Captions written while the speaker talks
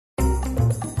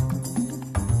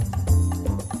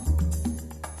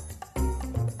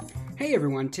Hey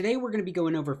everyone, today we're going to be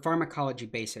going over pharmacology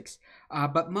basics,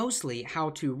 but mostly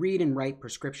how to read and write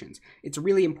prescriptions. It's a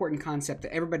really important concept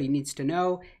that everybody needs to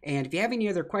know, and if you have any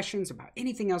other questions about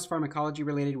anything else pharmacology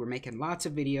related, we're making lots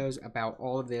of videos about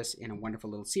all of this in a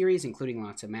wonderful little series, including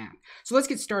lots of math. So let's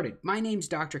get started. My name's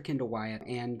Dr. Kendall Wyatt,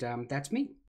 and that's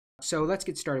me. So let's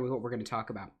get started with what we're going to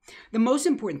talk about. The most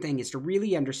important thing is to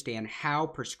really understand how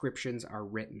prescriptions are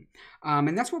written.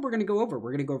 And that's what we're going to go over.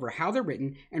 We're going to go over how they're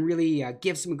written and really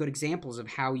give some good examples of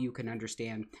how you can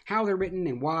understand how they're written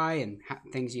and why and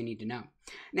things you need to know.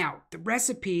 Now, the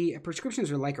recipe, prescriptions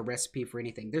are like a recipe for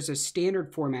anything. There's a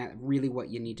standard format of really what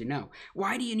you need to know.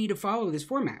 Why do you need to follow this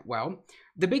format? Well,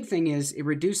 the big thing is it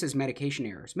reduces medication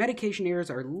errors. Medication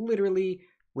errors are literally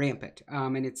rampant.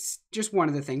 And it's just one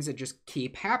of the things that just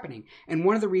keep happening. And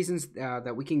one of the reasons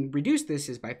that we can reduce this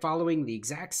is by following the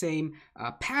exact same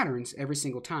patterns every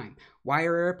single time. Why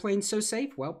are airplanes so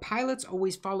safe? Well, pilots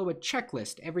always follow a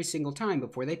checklist every single time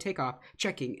before they take off,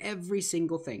 checking every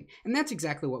single thing. And that's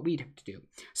exactly what we'd have to do.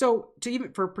 So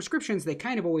for prescriptions, they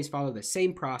kind of always follow the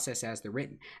same process as they're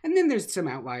written. And then there's some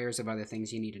outliers of other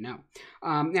things you need to know.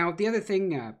 Now, the other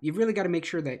thing, you've really got to make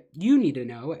sure that you need to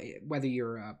know, whether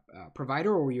you're a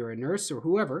provider or you're a nurse or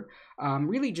whoever,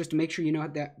 really just to make sure you know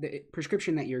that the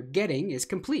prescription that you're getting is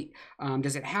complete.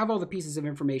 Does it have all the pieces of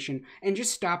information? And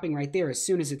just stopping right there as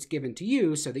soon as it's given to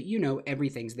you so that you know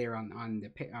everything's there on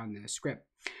the script.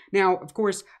 Now, of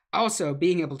course, also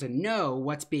being able to know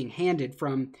what's being handed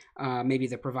from maybe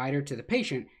the provider to the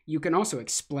patient, you can also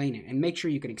explain it and make sure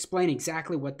you can explain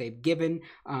exactly what they've given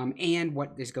and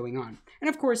what is going on. And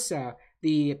of course,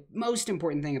 the most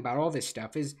important thing about all this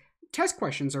stuff is test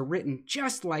questions are written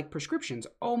just like prescriptions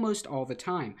almost all the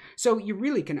time. So you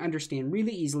really can understand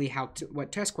really easily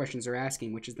what test questions are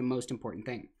asking, which is the most important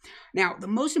thing. Now, the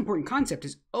most important concept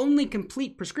is only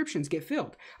complete prescriptions get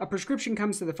filled. A prescription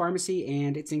comes to the pharmacy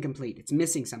and it's incomplete. It's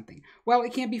missing something. Well,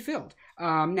 it can't be filled.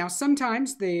 Now,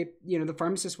 sometimes the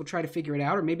pharmacist will try to figure it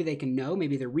out, or maybe they can know,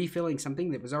 maybe they're refilling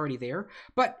something that was already there.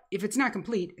 But if it's not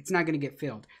complete, it's not going to get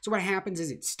filled. So what happens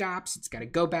is it stops. It's got to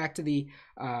go back to the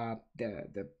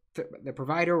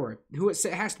provider, or who it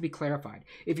has to be clarified.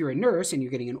 If you're a nurse and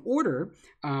you're getting an order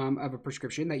of a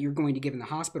prescription that you're going to give in the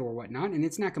hospital or whatnot, and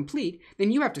it's not complete,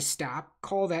 then you have to stop,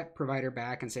 call that provider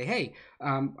back and say, hey,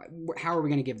 how are we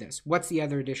going to give this? What's the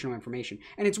other additional information?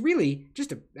 And it's really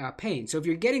just a pain. So if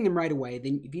you're getting them right away,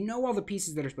 then if you know all the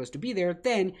pieces that are supposed to be there,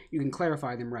 then you can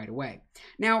clarify them right away.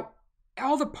 Now,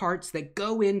 all the parts that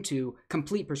go into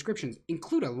complete prescriptions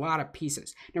include a lot of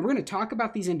pieces. Now, we're going to talk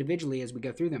about these individually as we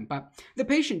go through them, but the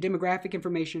patient demographic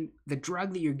information, the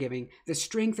drug that you're giving, the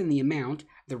strength and the amount,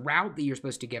 the route that you're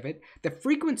supposed to give it, the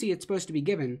frequency it's supposed to be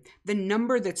given, the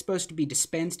number that's supposed to be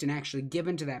dispensed and actually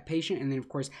given to that patient, and then, of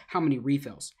course, how many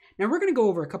refills. Now, we're going to go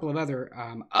over a couple of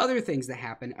other things that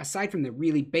happen aside from the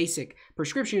really basic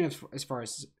prescription as far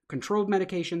as controlled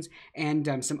medications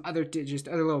and some other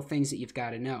little things that you've got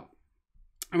to know.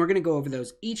 And we're going to go over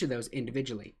each of those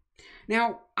individually.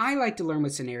 Now, I like to learn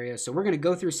with scenarios, so we're going to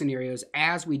go through scenarios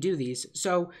as we do these,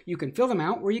 so you can fill them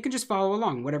out, or you can just follow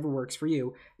along, whatever works for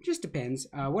you. It just depends,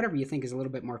 whatever you think is a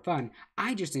little bit more fun.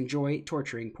 I just enjoy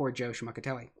torturing poor Joe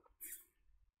Schmuckatelli.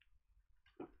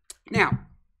 Now,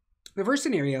 the first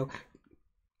scenario,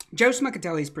 Joe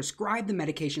Schmuckatelli is prescribed the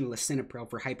medication lisinopril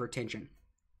for hypertension.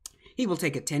 He will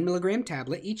take a 10 milligram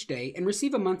tablet each day and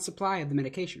receive a month's supply of the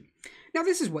medication. Now,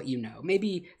 this is what you know.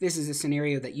 Maybe this is a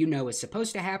scenario that you know is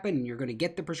supposed to happen and you're going to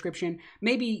get the prescription.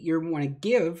 Maybe you want to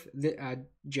give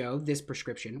Joe this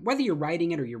prescription. Whether you're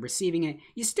writing it or you're receiving it,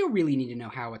 you still really need to know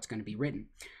how it's going to be written.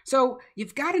 So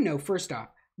you've got to know, first off,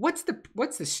 what's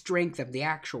the strength of the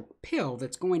actual pill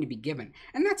that's going to be given.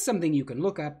 And that's something you can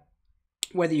look up,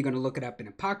 whether you're going to look it up in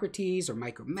Hippocrates or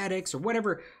Micromedics or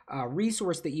whatever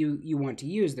resource that you want to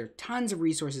use. There are tons of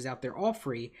resources out there, all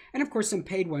free, and of course some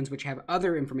paid ones which have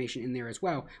other information in there as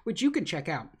well, which you can check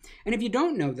out. And if you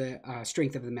don't know the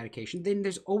strength of the medication, then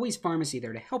there's always pharmacy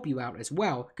there to help you out as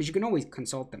well, because you can always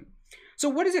consult them. So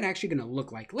what is it actually going to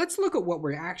look like? Let's look at what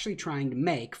we're actually trying to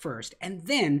make first, and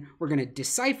then we're going to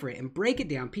decipher it and break it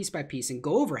down piece by piece and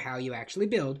go over how you actually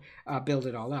build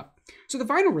it all up. So the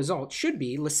final result should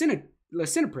be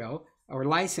lisinopril, or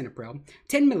lisinopril,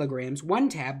 10 milligrams, 1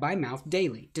 tab by mouth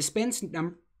daily. Dispense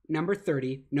number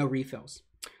 30, no refills.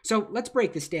 So let's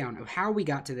break this down of how we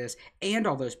got to this and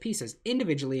all those pieces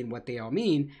individually and what they all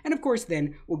mean. And of course,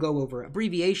 then we'll go over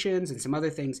abbreviations and some other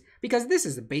things, because this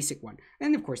is the basic one.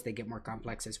 And of course, they get more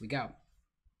complex as we go.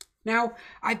 Now,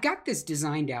 I've got this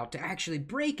designed out to actually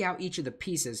break out each of the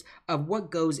pieces of what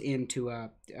goes into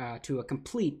to a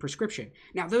complete prescription.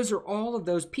 Now, those are all of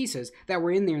those pieces that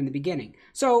were in there in the beginning.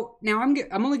 So now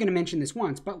I'm only going to mention this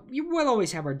once, but you will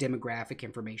always have our demographic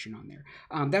information on there.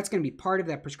 That's going to be part of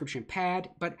that prescription pad,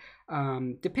 but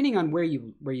depending on where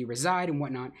you reside and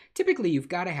whatnot, typically you've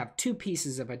got to have two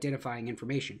pieces of identifying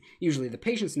information, usually the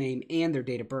patient's name and their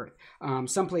date of birth.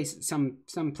 Some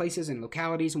places and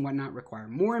localities and whatnot require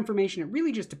more information. It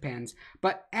really just depends,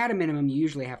 but at a minimum, you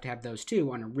usually have to have those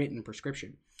two on a written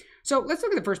prescription. So let's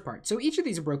look at the first part. So each of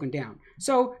these are broken down.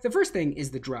 So the first thing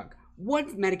is the drug.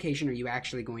 What medication are you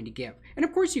actually going to give? And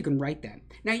of course you can write that.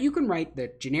 Now you can write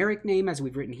the generic name as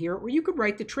we've written here, or you could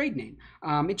write the trade name.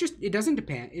 It doesn't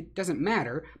depend, it doesn't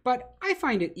matter, but I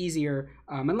find it easier,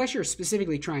 unless you're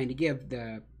specifically trying to give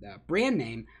the brand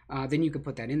name, then you could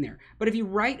put that in there. But if you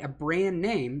write a brand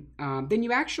name, then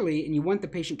you actually, and you want the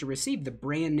patient to receive the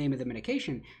brand name of the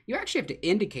medication, you actually have to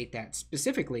indicate that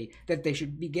specifically, that they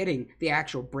should be getting the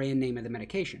actual brand name of the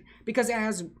medication. Because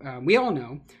as we all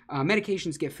know,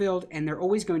 medications get filled and they're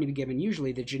always going to be given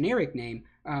usually the generic name,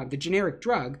 the generic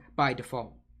drug by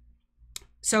default.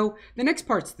 So the next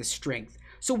part's the strength.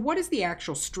 So what is the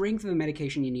actual strength of the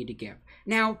medication you need to give?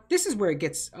 Now, this is where it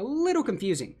gets a little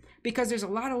confusing because there's a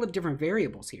lot of different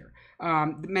variables here.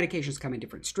 The medications come in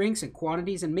different strengths and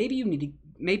quantities, and maybe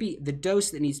the dose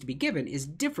that needs to be given is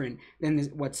different than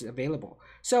what's available.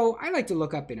 So I like to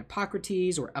look up in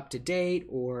Hippocrates or Up to Date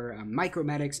or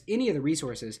Micromedics, any of the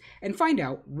resources, and find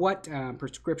out what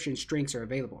prescription strengths are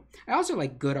available. I also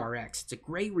like GoodRx. It's a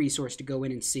great resource to go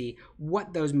in and see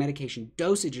what those medication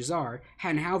dosages are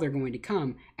and how they're going to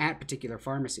come at particular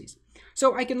pharmacies.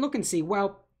 So I can look and see,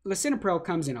 well, lisinopril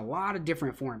comes in a lot of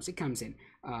different forms. It comes in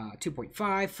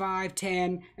 2.5, 5,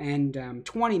 10, and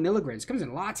 20 milligrams. It comes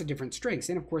in lots of different strengths.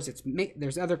 And of course,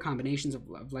 there's other combinations of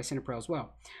lisinopril as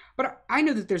well. But I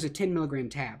know that there's a 10 milligram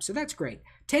tab, so that's great.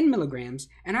 10 milligrams,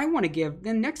 and I want to give,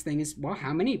 then next thing is, well,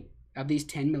 how many of these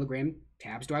 10 milligram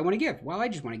tabs do I want to give? Well, I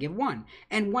just want to give one,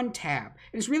 and one tab.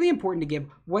 And it's really important to give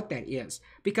what that is,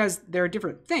 because there are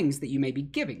different things that you may be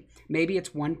giving. Maybe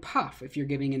it's one puff if you're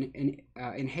giving an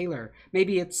inhaler.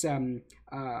 Maybe it's, well,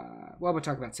 we'll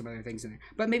talk about some other things in there.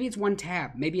 But maybe it's one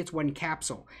tab. Maybe it's one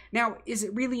capsule. Now, is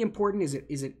it really important?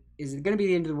 Is it going to be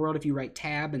the end of the world if you write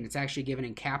tab and it's actually given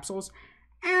in capsules?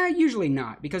 Usually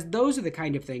not, because those are the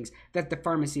kind of things that the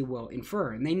pharmacy will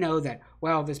infer. And they know that,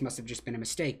 well, this must have just been a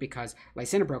mistake because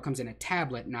lisinopril comes in a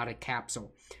tablet, not a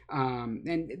capsule.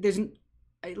 And there's,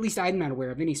 at least I'm not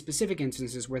aware of any specific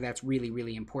instances where that's really,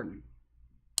 really important.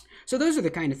 So those are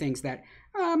the kind of things that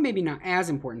maybe not as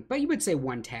important, but you would say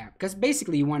one tab, because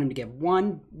basically you want them to give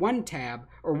one tab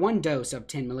or one dose of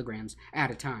 10 milligrams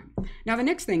at a time. Now the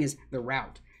next thing is the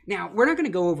route. Now, we're not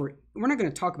going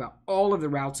to talk about all of the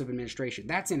routes of administration.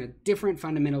 That's in a different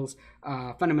fundamental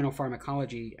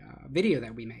pharmacology video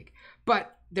that we make.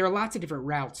 But there are lots of different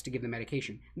routes to give the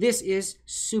medication. This is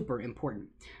super important.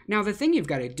 Now, the thing you've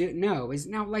got to know is,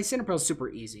 now lisinopril is super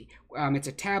easy. It's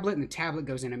a tablet, and the tablet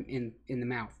goes in the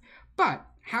mouth. But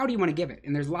how do you want to give it?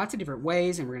 And there's lots of different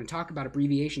ways, and we're going to talk about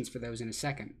abbreviations for those in a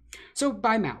second. So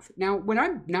by mouth. Now, when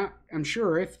I'm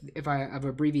sure if I have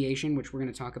abbreviation, which we're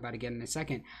going to talk about again in a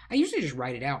second, I usually just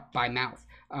write it out by mouth.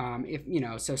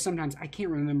 So sometimes I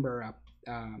can't remember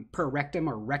per rectum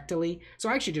or rectally, so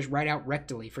I actually just write out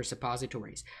rectally for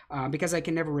suppositories because I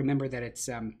can never remember that it's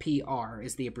PR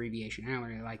is the abbreviation. I don't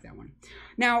really like that one.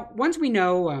 Now, once we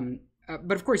know.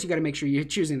 But of course, you got to make sure you're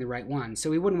choosing the right one. So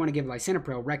we wouldn't want to give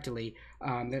lisinopril rectally.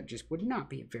 That just would not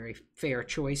be a very fair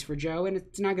choice for Joe, and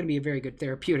it's not going to be a very good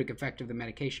therapeutic effect of the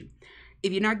medication.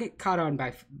 If you're not get caught on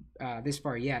by this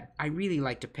far yet, I really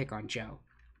like to pick on Joe.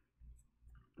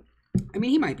 I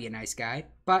mean, he might be a nice guy,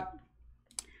 but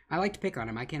I like to pick on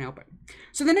him. I can't help it.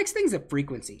 So the next thing is the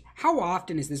frequency. How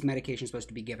often is this medication supposed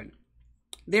to be given?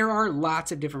 There are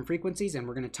lots of different frequencies, and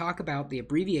we're going to talk about the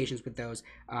abbreviations with those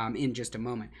in just a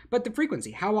moment. But the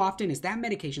frequency, how often is that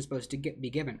medication supposed to be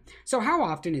given? So how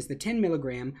often is the 10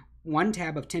 milligram, one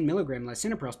tab of 10 milligram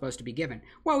lisinopril supposed to be given?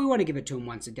 Well, we want to give it to him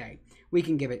once a day. We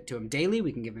can give it to him daily,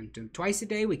 we can give it to him twice a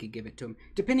day, we could give it to him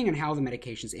depending on how the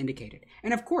medication is indicated.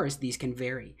 And of course, these can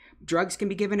vary. Drugs can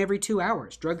be given every 2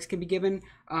 hours. Drugs can be given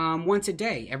once a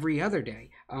day, every other day.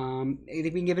 They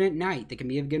can be given at night. They can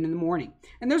be given in the morning.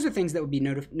 And those are things that would be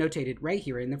notated right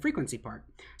here in the frequency part.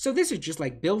 So this is just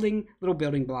like building little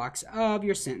building blocks of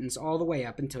your sentence all the way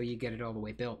up until you get it all the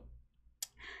way built.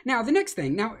 Now, the next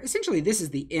thing, now essentially this is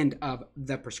the end of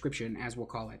the prescription, as we'll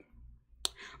call it.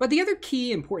 But the other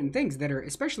key important things that are,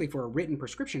 especially for a written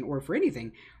prescription or for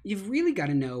anything, you've really got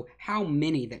to know how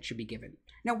many that should be given.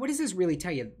 Now, what does this really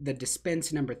tell you? The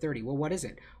dispense number 30. Well, what is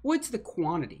it? Well, it's the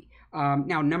quantity.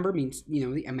 Now, number means,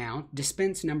 the amount.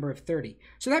 Dispense number of 30.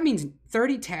 So that means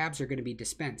 30 tabs are going to be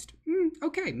dispensed.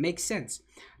 Okay, makes sense.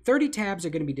 30 tabs are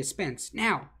going to be dispensed.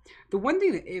 Now, the one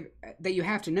thing that you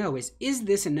have to know is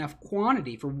this enough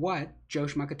quantity for what Joe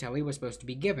Schmuckatelli was supposed to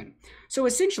be given? So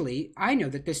essentially, I know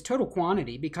that this total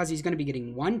quantity, because he's going to be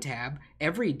getting 1 tab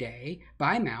every day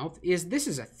by mouth, this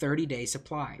is a 30-day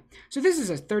supply. So this is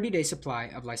a 30-day supply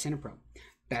of lisinopril.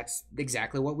 That's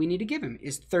exactly what we need to give him,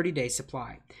 is 30-day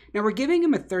supply. Now, we're giving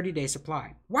him a 30-day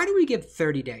supply. Why do we give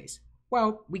 30 days?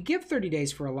 Well, we give 30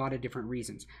 days for a lot of different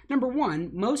reasons. Number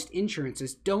one, most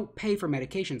insurances don't pay for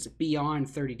medications beyond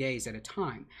 30 days at a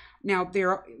time. Now,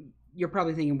 you're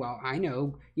probably thinking, well, I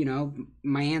know,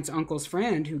 my aunt's uncle's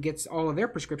friend who gets all of their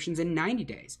prescriptions in 90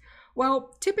 days.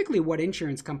 Well, typically what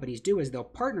insurance companies do is they'll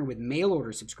partner with mail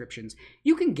order subscriptions.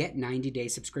 You can get 90-day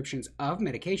subscriptions of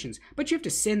medications, but you have to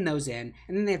send those in,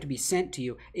 and then they have to be sent to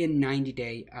you in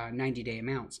 90-day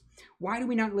amounts. Why do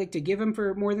we not like to give them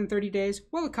for more than 30 days?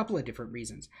 Well, a couple of different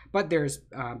reasons. But there's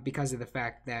because of the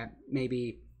fact that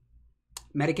maybe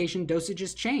medication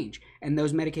dosages change, and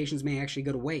those medications may actually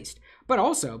go to waste. But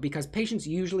also because patients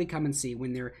usually come and see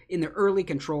when they're in the early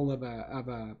control of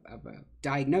a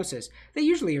diagnosis, they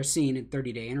usually are seen in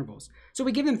 30-day intervals. So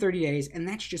we give them 30 days, and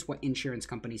that's just what insurance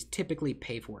companies typically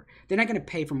pay for. They're not going to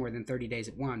pay for more than 30 days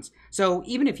at once. So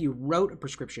even if you wrote a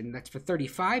prescription that's for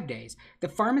 35 days, the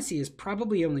pharmacy is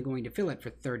probably only going to fill it for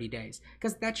 30 days,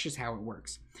 because that's just how it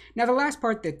works. Now, the last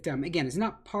part that, again, is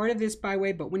not part of this, by the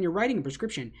way, but when you're writing a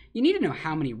prescription, you need to know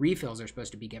how many refills are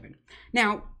supposed to be given.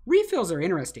 Now, refills are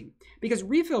interesting because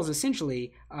refills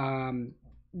essentially,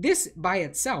 this by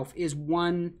itself is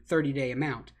one 30-day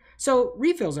amount. So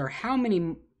refills are how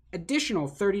many additional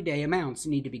 30-day amounts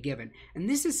need to be given. And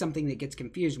this is something that gets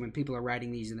confused when people are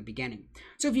writing these in the beginning.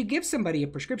 So if you give somebody a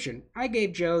prescription, I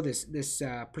gave Joe this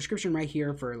prescription right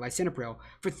here for lisinopril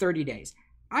for 30 days.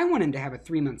 I want him to have a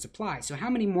 3-month supply. So how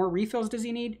many more refills does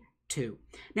he need? 2.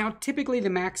 Now, typically the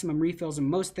maximum refills in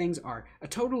most things are a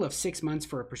total of 6 months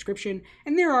for a prescription,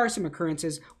 and there are some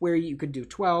occurrences where you could do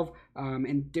 12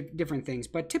 and different things,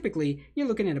 but typically you're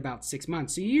looking at about 6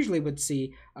 months. So you usually would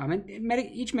see,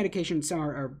 each medication, some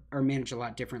are managed a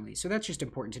lot differently, so that's just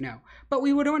important to know. But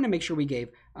we would want to make sure we gave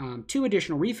 2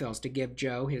 additional refills to give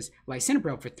Joe his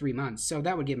lisinopril for 3 months, so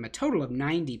that would give him a total of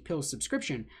 90 pill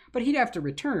subscription, but he'd have to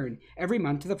return every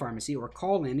month to the pharmacy or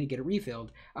call in and get it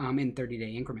refilled in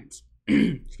 30-day increments.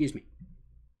 Excuse me.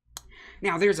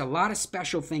 Now, there's a lot of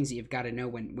special things that you've got to know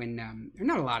or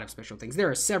not a lot of special things. There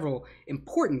are several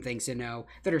important things to know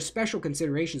that are special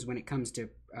considerations when it comes to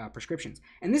prescriptions.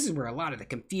 And this is where a lot of the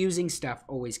confusing stuff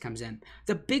always comes in.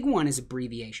 The big one is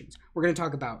abbreviations. We're going to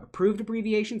talk about approved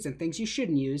abbreviations and things you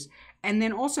shouldn't use. And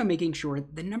then also making sure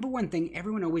the number one thing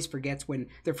everyone always forgets when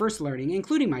they're first learning,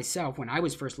 including myself when I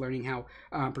was first learning how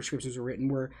prescriptions were written,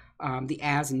 were the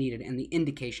as needed and the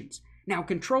indications. Now,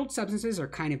 controlled substances are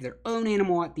kind of their own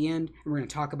animal at the end, and we're going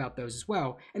to talk about those as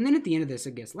well. And then at the end of this, I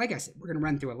guess, like I said, we're going to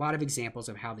run through a lot of examples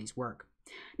of how these work.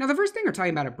 Now, the first thing we're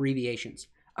talking about abbreviations.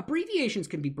 Abbreviations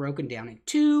can be broken down in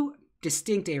 2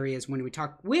 distinct areas when we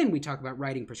talk about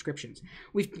writing prescriptions.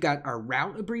 We've got our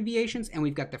route abbreviations and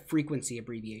we've got the frequency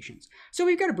abbreviations. So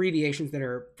we've got abbreviations that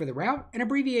are for the route and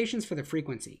abbreviations for the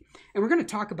frequency. And we're going to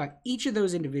talk about each of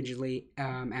those individually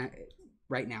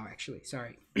right now, actually.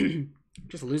 Sorry.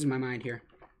 Just losing my mind here.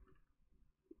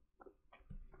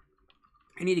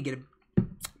 I need to get a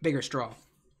bigger straw.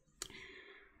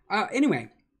 Anyway,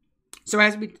 so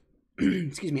as we,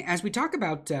 as we talk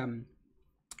about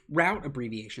route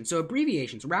abbreviations, so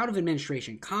abbreviations, route of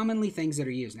administration, common things that are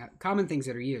used.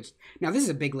 Now, this is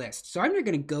a big list, so I'm not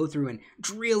going to go through and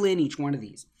drill in each one of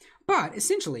these. But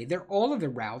essentially, they're all of the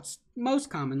routes, most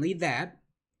commonly, that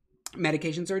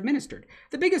medications are administered.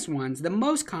 The biggest ones, the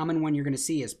most common one you're going to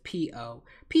see is PO.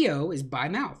 PO is by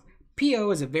mouth.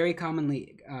 PO is a very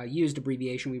commonly used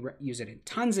abbreviation. We use it in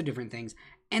tons of different things.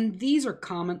 And these are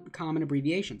common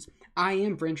abbreviations.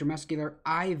 IM for intramuscular,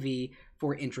 IV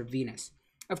for intravenous.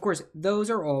 Of course, those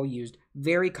are all used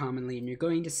very commonly, and you're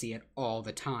going to see it all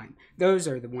the time. Those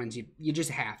are the ones you just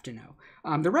have to know.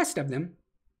 The rest of them,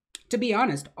 to be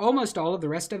honest, almost all of the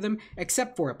rest of them,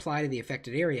 except for apply to the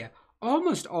affected area,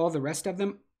 almost all the rest of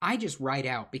them, I just write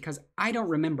out because I don't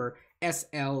remember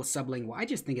SL sublingual. I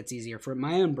just think it's easier for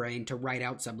my own brain to write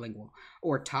out sublingual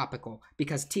or topical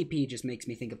because TP just makes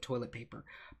me think of toilet paper.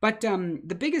 But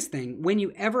the biggest thing, when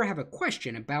you ever have a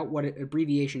question about what an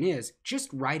abbreviation is, just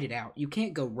write it out. You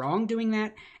can't go wrong doing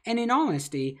that. And in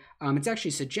honesty, it's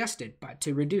actually suggested, but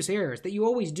to reduce errors, that you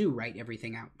always do write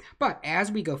everything out. But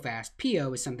as we go fast,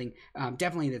 PO is something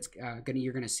definitely that's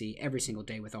you're going to see every single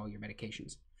day with all your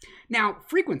medications. Now,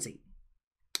 frequency.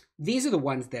 These are the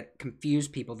ones that confuse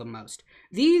people the most.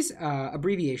 These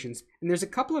abbreviations, and there's a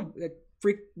couple of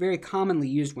very commonly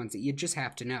used ones that you just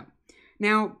have to know.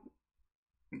 Now,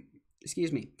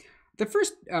 excuse me. The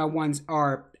first ones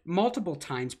are multiple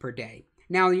times per day.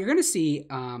 Now, you're going to see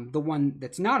the one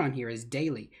that's not on here is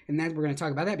daily, and that we're going to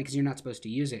talk about that because you're not supposed to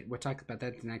use it. We'll talk about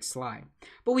that in the next slide.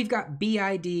 But we've got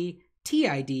BID,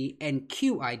 TID, and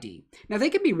QID. Now,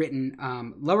 they can be written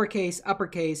lowercase,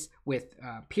 uppercase, with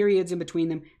periods in between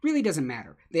them. It really doesn't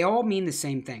matter. They all mean the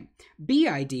same thing.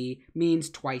 BID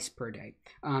means twice per day.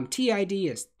 TID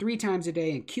is 3 times a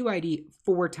day, and QID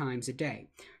 4 times a day.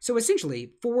 So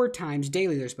essentially, 4 times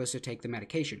daily they're supposed to take the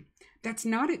medication. That's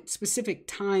not at specific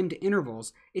timed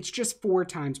intervals. It's just 4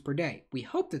 times per day. We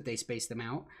hope that they space them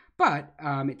out, but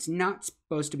it's not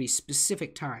supposed to be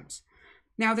specific times.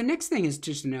 Now, the next thing is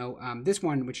just to know, this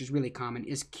one, which is really common,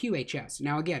 is QHS.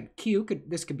 Now, again,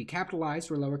 this could be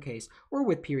capitalized or lowercase or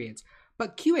with periods.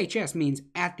 But QHS means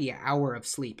at the hour of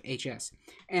sleep, HS,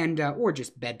 and or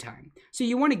just bedtime. So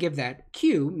you want to give that.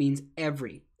 Q means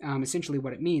every, essentially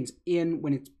what it means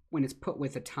when it's put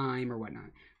with a time or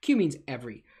whatnot. Q means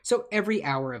every. So every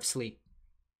hour of sleep.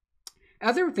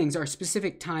 Other things are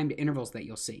specific timed intervals that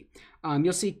you'll see.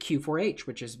 You'll see Q4H,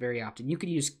 which is very often. You could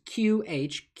use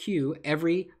QH, Q,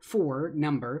 every 4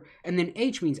 number, and then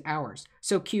H means hours.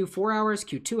 So Q 4 hours,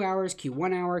 Q 2 hours, Q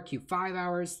 1 hour, Q 5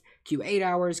 hours, Q 8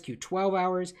 hours, Q 12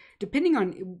 hours, depending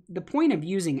on the point of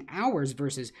using hours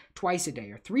versus twice a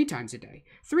day or 3 times a day.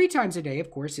 3 times a day,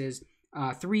 of course, is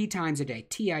 3 times a day,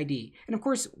 TID. And of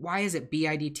course, why is it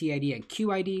BID, TID, and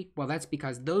QID? Well, that's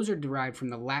because those are derived from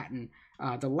the Latin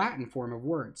form of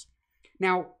words.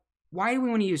 Now, why do we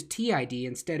want to use TID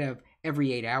instead of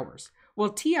every 8 hours? Well,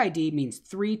 TID means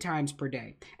 3 times per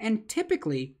day. And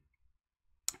typically,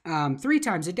 3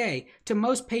 times a day to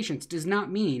most patients does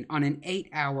not mean on an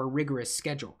 8-hour rigorous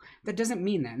schedule. That doesn't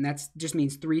mean that, and that just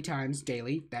means 3 times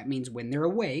daily. That means when they're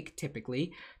awake,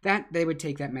 typically, that they would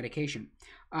take that medication.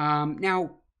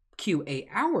 Now, Q 8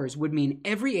 hours would mean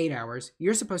every 8 hours,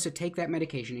 you're supposed to take that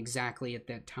medication exactly at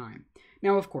that time.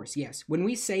 Now, of course, yes, when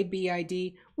we say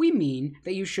BID, we mean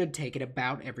that you should take it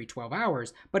about every 12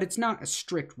 hours, but it's not a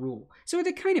strict rule. So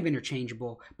they're kind of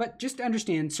interchangeable, but just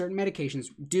understand certain medications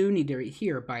do need to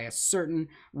adhere by a certain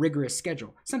rigorous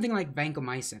schedule, something like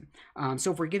vancomycin.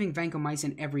 So if we're giving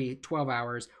vancomycin every 12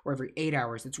 hours or every 8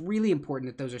 hours, it's really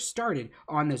important that those are started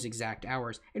on those exact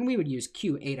hours, and we would use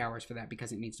Q 8 hours for that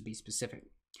because it needs to be specific.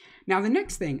 Now, the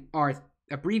next thing are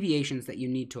abbreviations that you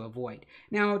need to avoid.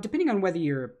 Now, depending on whether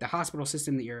the hospital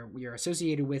system that you're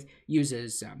associated with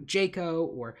uses JCO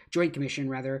or Joint Commission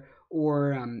rather,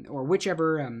 or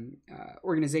whichever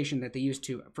organization that they use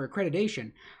for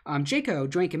accreditation, JCO,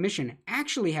 Joint Commission,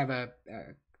 actually have a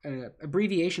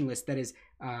abbreviation list that is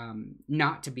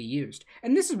not to be used.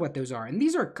 And this is what those are. And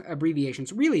these are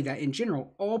abbreviations really that in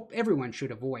general everyone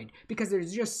should avoid because they're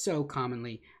just so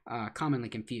commonly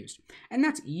confused. And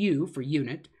that's U for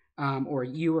unit, or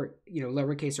U or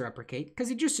lowercase or uppercase, because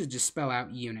it just is to spell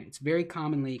out unit. It's very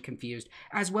commonly confused,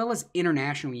 as well as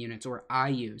international units or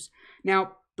IUs.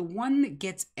 Now, the one that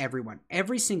gets everyone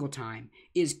every single time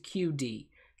is QD.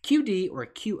 QD or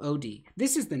QOD.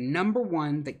 This is the number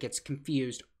one that gets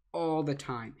confused all the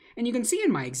time. And you can see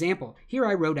in my example, here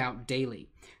I wrote out daily.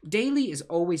 Daily is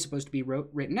always supposed to be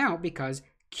written out because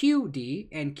QD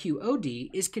and QOD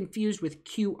is confused with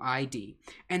QID.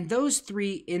 And those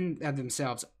three in of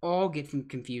themselves all get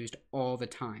confused all the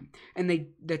time. And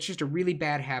that's just a really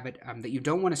bad habit that you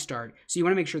don't want to start. So you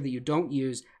want to make sure that you don't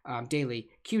use daily.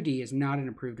 QD is not an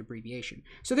approved abbreviation.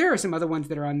 So there are some other ones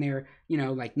that are on there,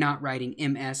 like not writing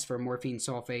MS for morphine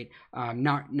sulfate,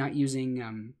 not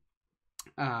using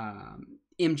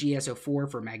MgSO4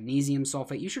 for magnesium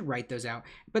sulfate. You should write those out.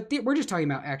 But we're just talking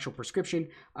about actual prescription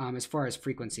as far as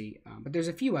frequency. But there's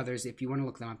a few others. If you want to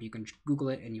look them up, you can Google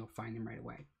it and you'll find them right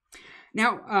away.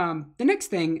 Now, the next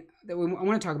thing that I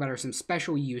want to talk about are some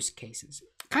special use cases.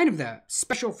 Kind of the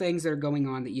special things that are going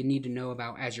on that you need to know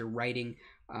about as you're writing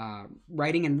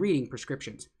and reading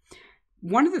prescriptions.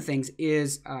 One of the things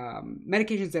is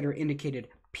medications that are indicated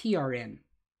PRN,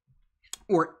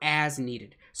 or as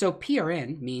needed. So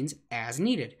PRN means as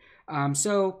needed.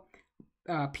 So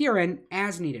PRN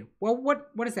as needed. Well,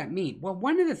 what does that mean? Well,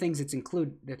 one of the things that's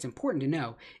important to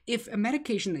know, if a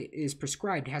medication that is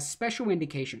prescribed has special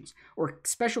indications or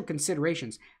special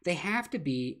considerations, they have to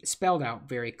be spelled out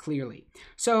very clearly.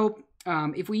 So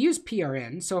if we use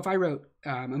PRN, so if I wrote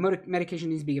a medication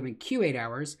needs to be given Q8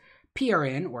 hours,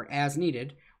 PRN or as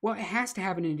needed, well, it has to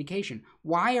have an indication.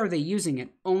 Why are they using it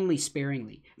only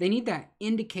sparingly? They need that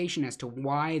indication as to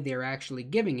why they're actually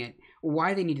giving it, or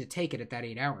why they need to take it at that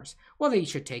 8 hours. Well, they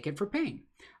should take it for pain.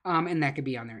 And that could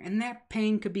be on there. And that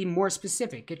pain could be more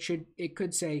specific. It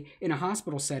could say in a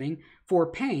hospital setting for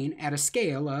pain at a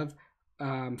scale of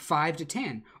 5 to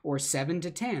 10 or 7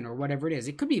 to 10 or whatever it is.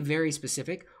 It could be very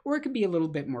specific, or it could be a little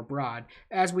bit more broad.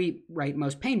 As we write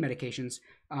most pain medications,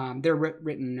 they're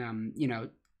written,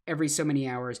 every so many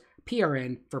hours,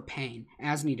 PRN for pain,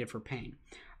 as needed for pain.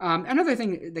 Another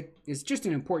thing that is just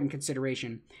an important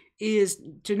consideration is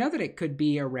to know that it could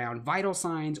be around vital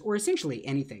signs or essentially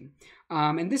anything.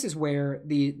 And this is where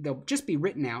they'll just be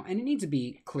written out, and it needs to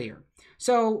be clear.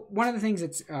 So one of the things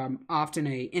that's often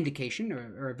an indication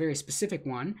or a very specific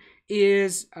one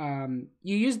is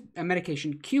you use a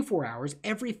medication Q4 hours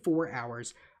every 4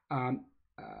 hours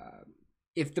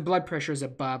if the blood pressure is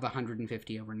above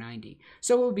 150/90.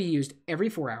 So it will be used every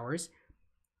 4 hours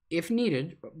if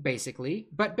needed, basically.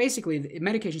 But basically, the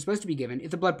medication is supposed to be given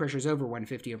if the blood pressure is over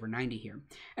 150/90 here.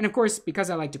 And of course, because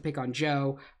I like to pick on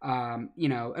Joe,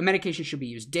 a medication should be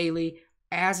used daily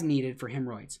as needed for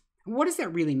hemorrhoids. What does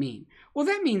that really mean? Well,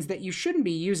 that means that you shouldn't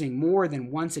be using more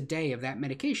than once a day of that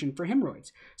medication for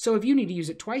hemorrhoids. So if you need to use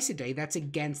it twice a day, that's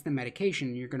against the medication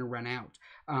and you're going to run out.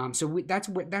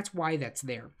 That's why that's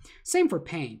there. Same for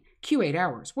pain. Q8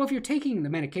 hours. Well, if you're taking the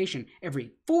medication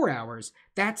every 4 hours,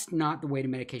 that's not the way the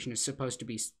medication is supposed to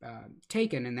be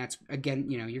taken. And that's, again,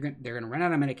 they're going to run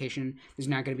out of medication. There's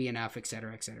not going to be enough, et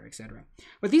cetera, et cetera, et cetera.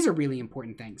 But these are really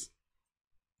important things.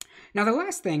 Now, the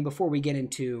last thing before we get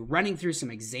into running through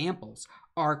some examples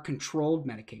are controlled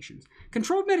medications.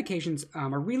 Controlled medications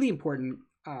are really important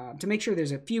to make sure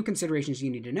there's a few considerations you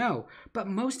need to know, but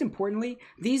most importantly,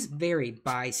 these vary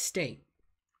by state.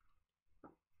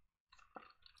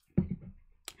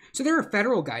 So there are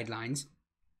federal guidelines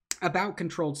about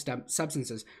controlled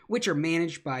substances, which are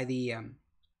managed by the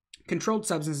Controlled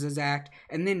Substances Act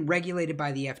and then regulated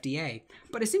by the FDA.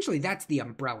 But essentially, that's the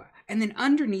umbrella. And then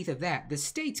underneath of that, the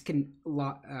states can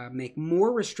make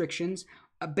more restrictions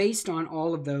based on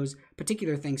all of those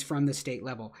particular things from the state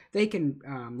level. They can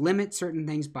limit certain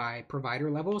things by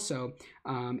provider level. So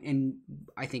in,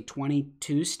 I think,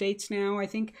 22 states now,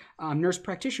 nurse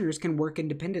practitioners can work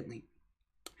independently.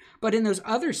 But in those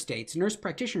other states, nurse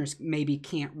practitioners maybe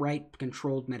can't write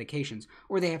controlled medications,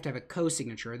 or they have to have a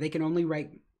co-signature. They can only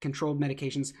write controlled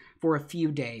medications for a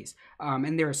few days.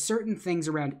 And there are certain things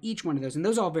around each one of those, and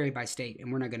those all vary by state,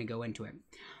 and we're not going to go into it.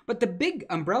 But the big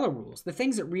umbrella rules, the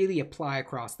things that really apply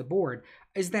across the board,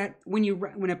 is that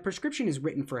when a prescription is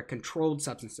written for a controlled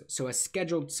substance, so a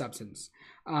scheduled substance,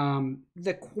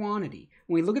 the quantity,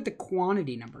 when we look at the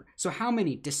quantity number, so how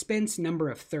many, dispense number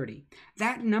of 30,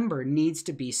 that number needs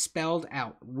to be spelled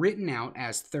out, written out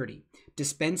as 30.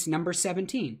 Dispense number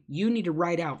 17, you need to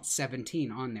write out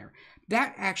 17 on there.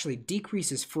 That actually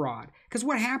decreases fraud, because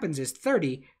what happens is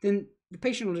 30, then the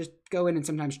patient will just go in and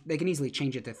sometimes they can easily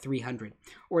change it to 300,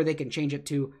 or they can change it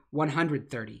to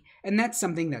 130. And that's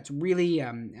something that's really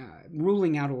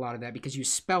ruling out a lot of that, because you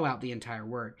spell out the entire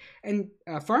word. And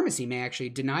a pharmacy may actually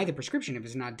deny the prescription if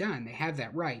it's not done. They have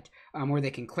that right, or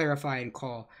they can clarify and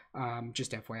call,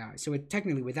 just FYI. So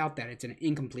technically, without that, it's an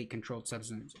incomplete controlled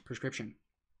substance prescription.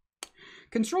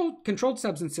 Controlled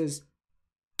substances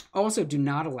also do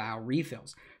not allow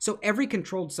refills. So every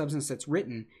controlled substance that's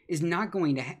written is not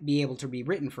going to be able to be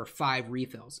written for 5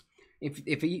 refills.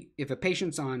 If a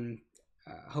patient's on,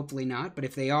 hopefully not, but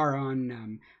if they are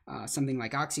on something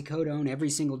like oxycodone every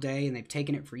single day and they've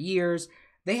taken it for years,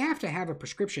 they have to have a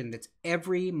prescription that's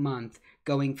every month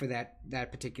going for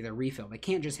that particular refill. They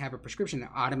can't just have a prescription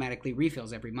that automatically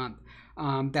refills every month.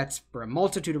 That's for a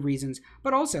multitude of reasons,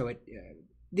 but also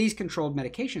these controlled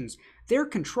medications, they're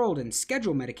controlled and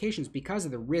scheduled medications because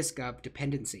of the risk of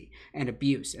dependency and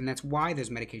abuse, and that's why those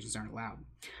medications aren't allowed.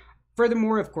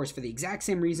 Furthermore, of course, for the exact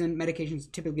same reason,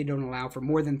 medications typically don't allow for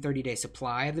more than 30-day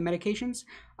supply of the medications.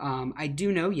 I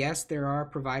do know, yes, there are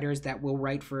providers that will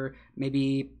write for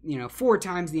maybe 4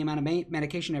 times the amount of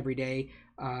medication every day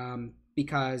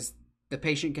because the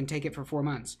patient can take it for 4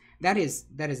 months. That is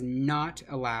not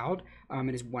allowed.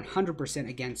 It is 100%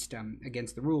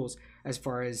 against the rules as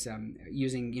far as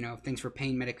using things for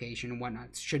pain medication and whatnot.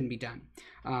 It shouldn't be done,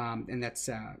 and that's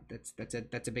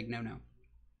a big no-no.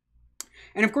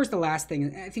 And of course, the last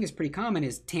thing I think is pretty common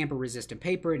is tamper-resistant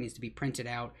paper. It needs to be printed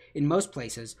out in most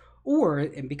places. Or,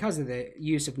 and because of the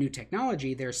use of new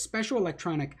technology, there's special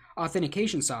electronic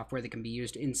authentication software that can be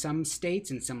used in some states,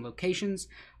 in some locations.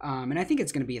 And I think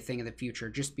it's going to be a thing of the future,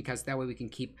 just because that way we can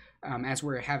keep, as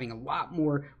we're having a lot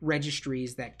more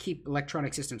registries that keep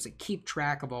electronic systems that keep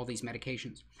track of all these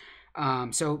medications.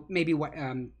 So maybe what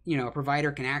a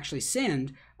provider can actually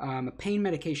send a pain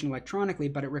medication electronically,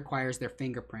 but it requires their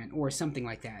fingerprint or something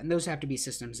like that. And those have to be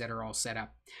systems that are all set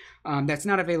up. That's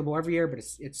not available every year, but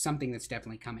it's something that's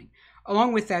definitely coming.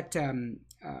 Along with that, I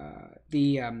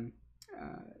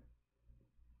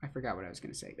forgot what I was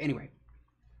going to say. Anyway.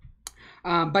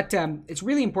 But it's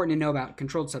really important to know about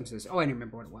controlled substances. Oh, I didn't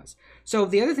remember what it was. So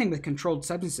the other thing with controlled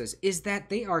substances is that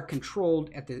they are controlled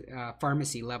at the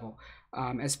pharmacy level.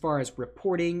 As far as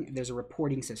reporting, there's a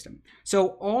reporting system. So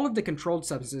all of the controlled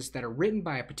substances that are written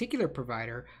by a particular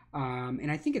provider,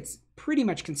 and I think it's pretty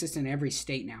much consistent in every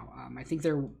state now. I think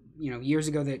they're, years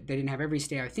ago that they didn't have every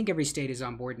state. I think every state is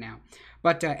on board now.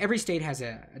 But every state has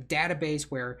a database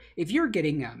where if you're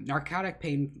getting narcotic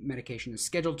pain medication,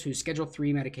 Schedule 2, Schedule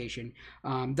 3 medication,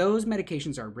 those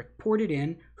medications are reported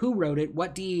in, who wrote it,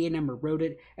 what DEA number wrote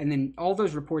it, and then all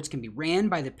those reports can be ran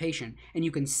by the patient, and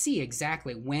you can see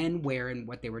exactly when, where, and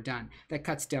what they were done. That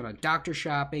cuts down on doctor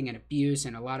shopping and abuse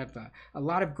and a lot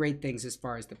of great things as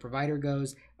far as the provider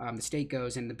goes, the state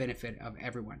goes, and the benefit of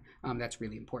everyone. That's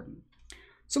really important.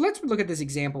 So let's look at this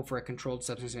example for a controlled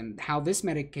substance and how this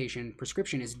medication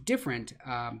prescription is different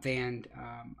than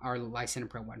our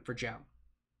lisinopril one for Joe.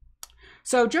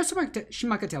 So Joe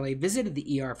Schmuckatelli visited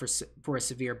the ER for a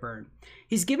severe burn.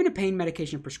 He's given a pain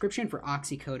medication prescription for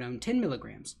oxycodone 10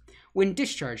 milligrams when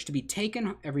discharged to be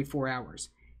taken every 4 hours.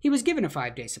 He was given a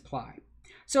 5-day supply.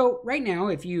 So right now,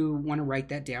 if you want to write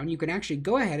that down, you can actually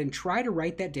go ahead and try to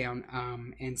write that down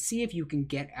and see if you can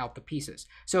get out the pieces.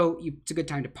 So it's a good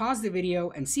time to pause the video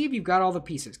and see if you've got all the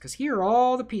pieces, because here are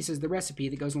all the pieces, the recipe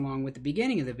that goes along with the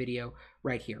beginning of the video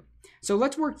right here. So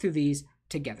let's work through these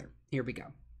together. Here we go.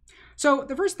 So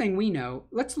the first thing we know,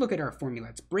 let's look at our formula.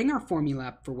 Let's bring our formula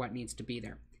up for what needs to be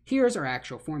there. Here's our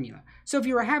actual formula. So if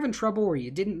you were having trouble or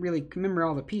you didn't really remember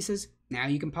all the pieces, now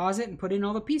you can pause it and put in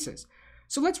all the pieces.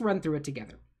 So let's run through it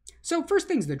together. So first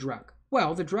thing's the drug.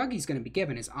 Well, the drug he's going to be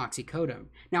given is oxycodone.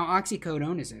 Now,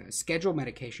 oxycodone is a scheduled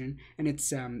medication, and it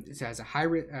has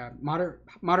a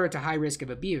moderate to high risk of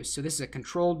abuse. So this is a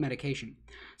controlled medication.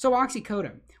 So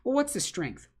oxycodone. Well, what's the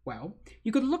strength? Well,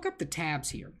 you could look up the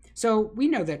tabs here. So we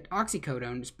know that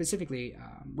oxycodone, specifically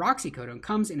roxicodone,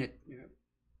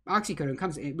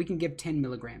 we can give 10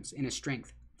 milligrams in a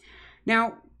strength.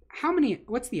 Now,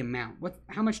 what's the amount?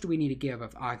 How much do we need to give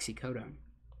of oxycodone?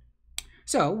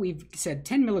 So we've said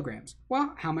 10 milligrams.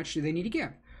 Well, how much do they need to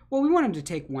give? Well, we want them to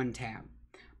take 1 tab.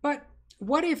 But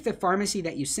what if the pharmacy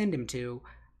that you send him to,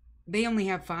 they only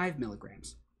have 5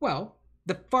 milligrams? Well,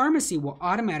 the pharmacy will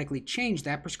automatically change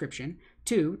that prescription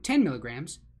to 10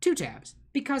 milligrams, 2 tabs,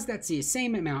 because that's the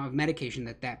same amount of medication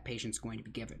that that patient's going to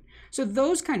be given. So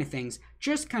those kind of things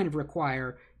just kind of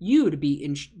require you to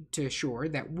be sure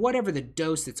that whatever the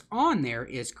dose that's on there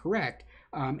is correct,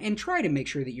 and try to make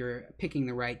sure that you're picking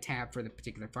the right tab for the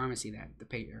particular pharmacy that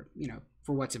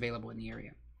for what's available in the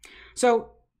area.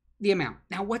 So the amount.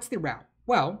 Now, what's the route?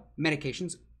 Well,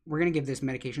 medications. We're going to give this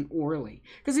medication orally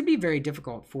because it'd be very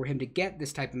difficult for him to get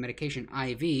this type of medication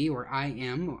IV or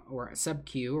IM or a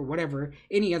sub-Q or whatever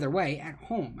any other way at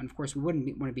home. And of course, we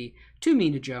wouldn't want to be too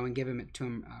mean to Joe and give it to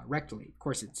him rectally. Of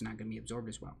course, it's not going to be absorbed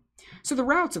as well. So the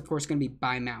route's, of course, going to be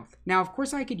by mouth. Now, of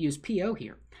course, I could use PO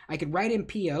here. I could write in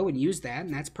PO and use that,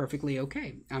 and that's perfectly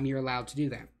okay. You're allowed to do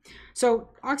that. So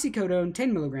oxycodone,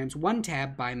 10 milligrams, 1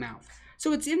 tab by mouth.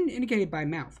 So it's indicated by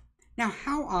mouth. Now,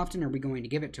 how often are we going to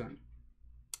give it to him?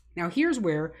 Now, here's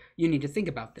where you need to think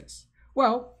about this.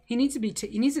 Well, he needs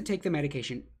to take the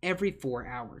medication every 4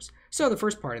 hours. So the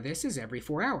first part of this is every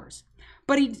 4 hours.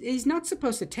 But he's not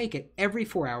supposed to take it every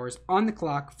 4 hours on the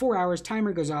clock, 4 hours,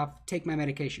 timer goes off, take my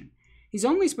medication. He's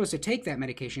only supposed to take that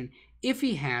medication if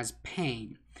he has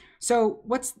pain. So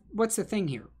what's the thing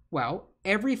here? Well,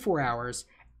 every 4 hours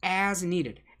as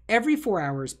needed. Every 4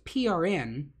 hours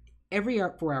PRN, every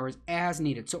 4 hours as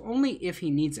needed. So only if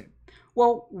he needs it.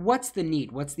 Well, what's the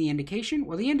need? What's the indication?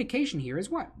 Well, the indication here is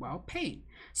what? Well, pain.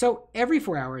 So every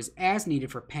 4 hours as needed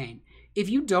for pain. If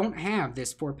you don't have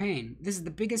this for pain, this is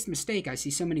the biggest mistake I see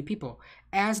so many people.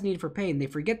 As needed for pain, they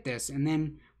forget this, and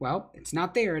then, well, it's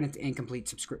not there, and it's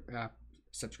incomplete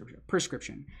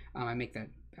prescription. I make that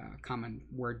common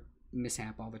word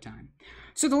mishap all the time.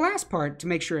 So the last part to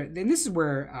make sure, and this is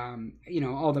where,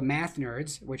 all the math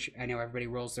nerds, which I know everybody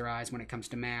rolls their eyes when it comes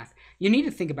to math, you need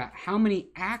to think about how many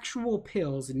actual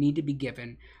pills need to be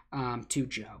given to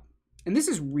Joe. And this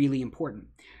is really important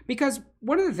because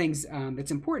one of the things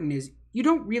that's important is you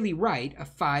don't really write a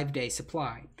 5-day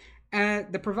supply.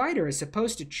 The provider is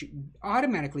supposed to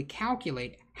automatically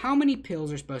calculate how many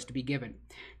pills are supposed to be given.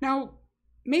 Now,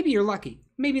 maybe you're lucky.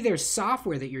 Maybe there's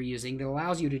software that you're using that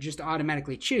allows you to just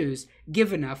automatically choose,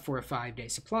 give enough for a 5-day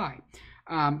supply.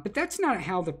 But that's not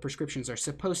how the prescriptions are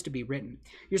supposed to be written.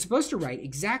 You're supposed to write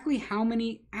exactly how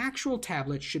many actual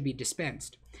tablets should be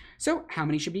dispensed. So how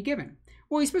many should be given?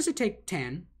 Well, he's supposed to take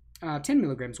 10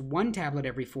 milligrams, 1 tablet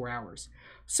every 4 hours.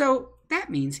 So that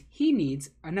means he needs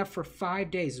enough for 5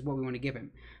 days is what we want to give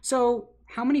him. So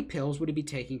how many pills would he be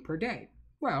taking per day?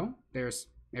 Well, there's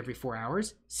every 4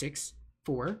 hours, 6,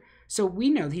 4. So we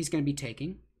know that he's going to be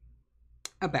taking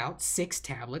about 6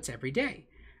 tablets every day.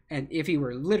 And if he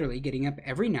were literally getting up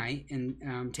every night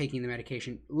and taking the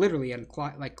medication literally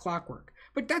like clockwork.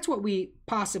 But that's what we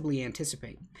possibly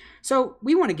anticipate. So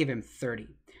we want to give him 30.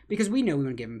 Because we know we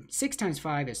want to give him 6 times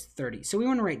 5 is 30. So we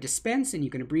want to write dispense, and you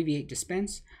can abbreviate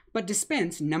dispense, but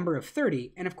dispense number of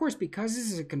 30. And of course, because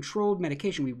this is a controlled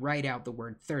medication, we write out the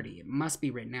word 30. It must be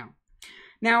written out.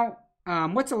 Now,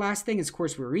 what's the last thing is, of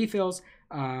course, refills.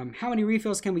 How many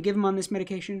refills can we give him on this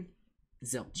medication?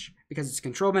 Zilch. Because it's a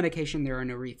controlled medication, there are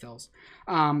no refills.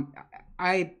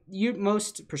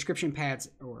 Most prescription pads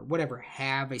or whatever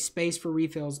have a space for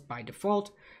refills by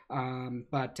default.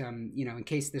 But in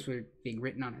case this were being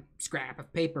written on a scrap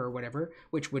of paper or whatever,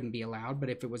 which wouldn't be allowed, but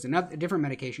if it was a different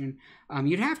medication,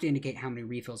 you'd have to indicate how many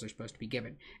refills are supposed to be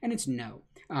given. And it's no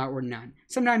or none.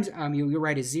 Sometimes you'll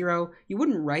write a 0. You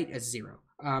wouldn't write a 0.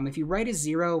 If you write a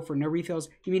 0 for no refills,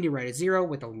 you mean to write a 0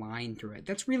 with a line through it.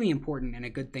 That's really important and a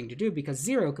good thing to do because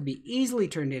 0 could be easily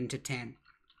turned into 10.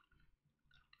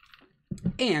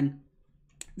 And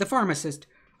the pharmacist,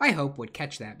 I hope, would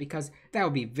catch that because that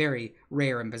would be very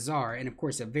rare and bizarre and, of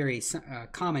course, a very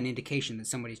common indication that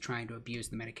somebody's trying to abuse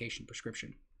the medication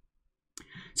prescription.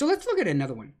 So let's look at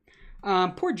another one.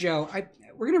 Poor Joe.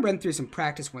 We're going to run through some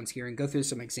practice ones here and go through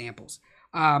some examples.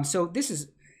 So this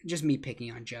is just me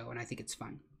picking on Joe, and I think it's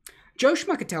fun. Joe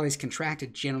Schmuckatelli's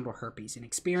contracted genital herpes and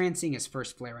experiencing his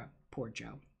first flare-up. Poor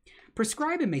Joe.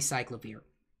 Prescribe him acyclovir.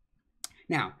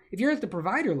 Now, if you're at the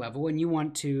provider level and you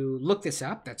want to look this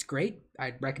up, that's great.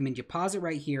 I'd recommend you pause it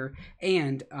right here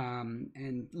and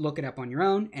look it up on your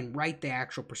own and write the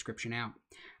actual prescription out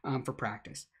for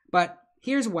practice. But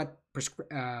here's what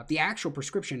the actual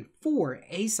prescription for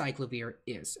acyclovir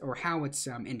is, or how it's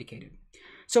indicated.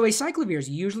 So acyclovir is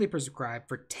usually prescribed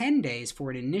for 10 days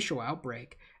for an initial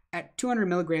outbreak at 200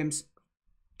 milligrams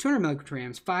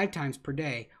 5 times per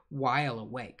day while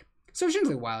awake. So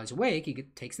essentially, while he's awake, he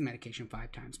takes the medication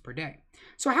 5 times per day.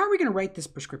 So how are we going to write this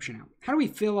prescription out? How do we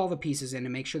fill all the pieces in to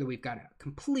make sure that we've got a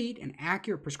complete and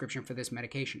accurate prescription for this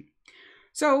medication?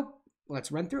 So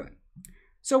let's run through it.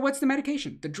 So what's the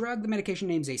medication? The medication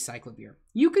name is acyclovir.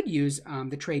 You could use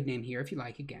the trade name here if you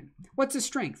like again. What's the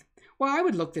strength? Well, I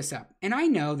would look this up. And I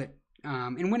know that,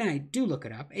 and when I do look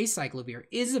it up, acyclovir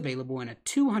is available in a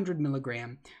 200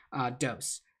 milligram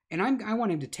dose. And I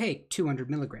want him to take 200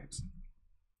 milligrams.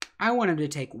 I want him to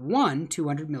take 1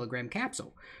 200 milligram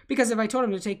capsule. Because if I told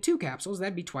him to take 2 capsules,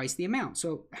 that'd be twice the amount.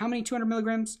 So how many 200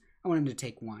 milligrams? I want him to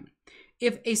take 1.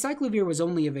 If acyclovir was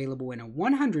only available in a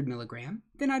 100 milligram,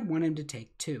 then I'd want him to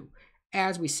take 2,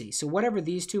 as we see. So whatever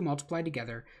these two multiplied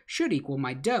together should equal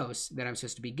my dose that I'm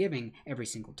supposed to be giving every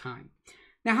single time.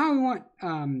 Now, how we want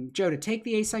Joe to take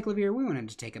the acyclovir? We want him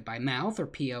to take it by mouth or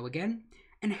PO again.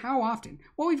 And how often?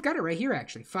 Well, we've got it right here,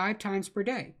 actually, 5 times per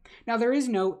day. Now, there's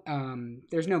no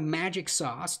magic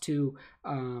sauce to,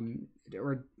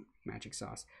 or magic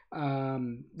sauce.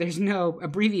 There's no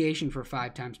abbreviation for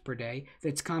 5 times per day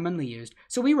that's commonly used.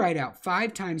 So we write out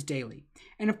 5 times daily.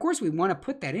 And of course, we want to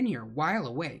put that in here while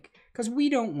awake because we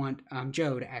don't want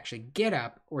Joe to actually get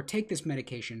up or take this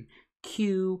medication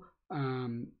every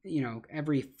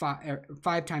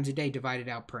 5 times a day divided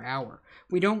out per hour.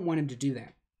 We don't want him to do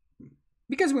that.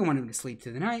 Because we want him to sleep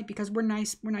through the night, because we're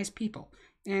nice people.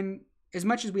 And as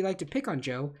much as we like to pick on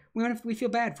Joe, we feel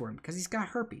bad for him because he's got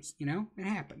herpes, it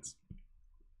happens.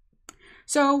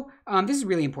 So this is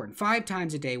really important, 5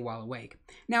 times a day while awake.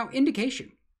 Now,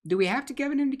 indication. Do we have to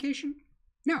give an indication?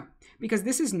 No, because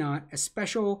this is not a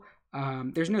special,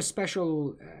 there's no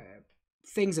special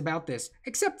things about this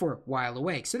except for while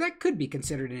awake. So that could be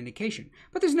considered an indication.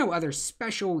 But there's no other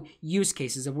special use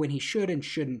cases of when he should and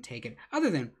shouldn't take it other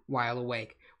than while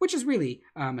awake, which is really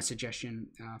a suggestion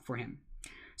for him.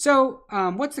 So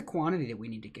what's the quantity that we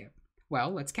need to give? Well,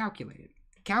 let's calculate it.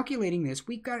 Calculating this,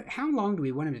 we've got, how long do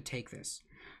we want him to take this?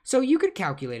 So you could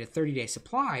calculate a 30-day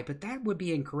supply, but that would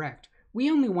be incorrect. We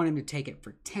only want him to take it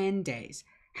for 10 days.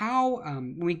 How,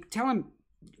 when we tell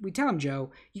him,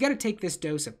 Joe, you got to take this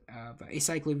dose of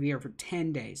acyclovir for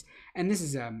 10 days. And this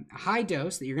is a high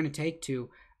dose that you're going to take to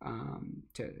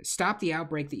stop the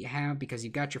outbreak that you have because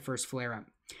you've got your first flare-up.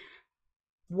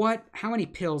 How many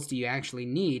pills do you actually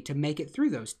need to make it through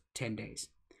those 10 days?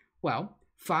 Well,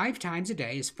 5 times a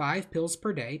day is 5 pills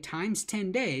per day times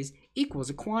 10 days equals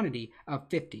a quantity of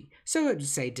 50. So it would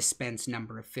say dispense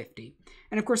number of 50.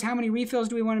 And of course, how many refills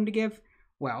do we want him to give?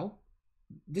 Well,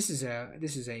 this is a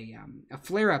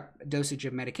flare-up dosage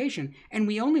of medication, and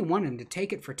we only want him to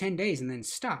take it for 10 days and then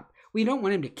stop. We don't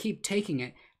want him to keep taking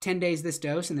it 10 days this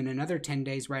dose and then another 10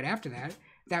 days right after that.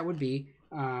 That would be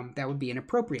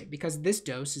inappropriate because this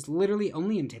dose is literally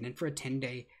only intended for a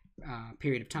 10-day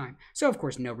period of time. So of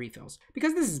course no refills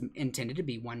because this is intended to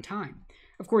be one time.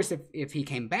 Of course, if he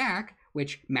came back,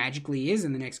 which magically is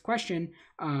in the next question,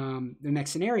 the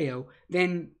next scenario,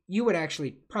 then you would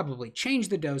actually probably change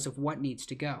the dose of what needs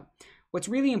to go. What's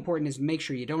really important is make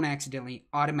sure you don't accidentally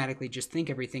automatically just think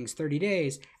everything's 30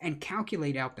 days and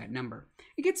calculate out that number.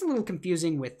 It gets a little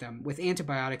confusing with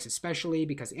antibiotics, especially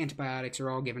because antibiotics are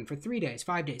all given for 3 days,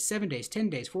 5 days, 7 days, 10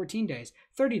 days, 14 days,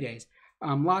 30 days.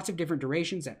 Lots of different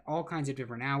durations at all kinds of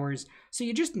different hours. So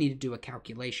you just need to do a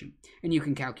calculation. And you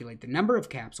can calculate the number of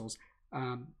capsules,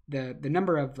 the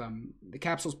number of the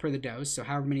capsules per the dose, so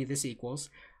however many this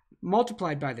equals,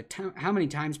 multiplied by how many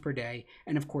times per day,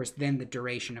 and of course then the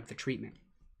duration of the treatment.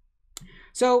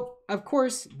 So of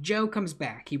course Joe comes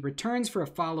back. He returns for a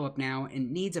follow-up now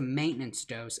and needs a maintenance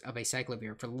dose of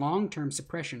acyclovir for long-term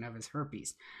suppression of his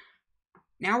herpes.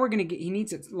 Now he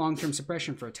needs long-term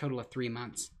suppression for a total of 3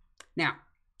 months. Now,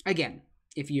 again,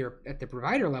 if you're at the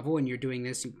provider level and you're doing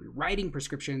this, you're writing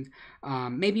prescriptions,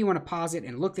 maybe you want to pause it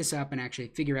and look this up and actually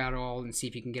figure out all and see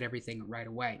if you can get everything right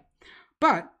away.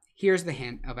 But here's the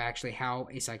hint of actually how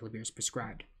acyclovir is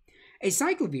prescribed.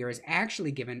 Acyclovir is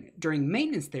actually given during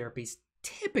maintenance therapies,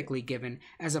 typically given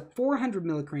as a 400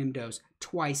 milligram dose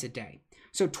twice a day.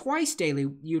 So twice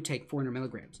daily, you take 400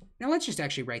 milligrams. Now let's just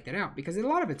actually write that out because a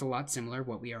lot of it's a lot similar to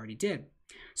what we already did.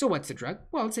 So what's the drug?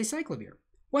 Well, it's acyclovir.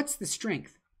 What's the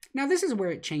strength? Now this is where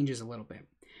it changes a little bit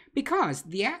because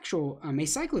the actual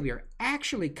acyclovir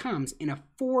actually comes in a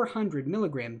 400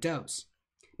 milligram dose.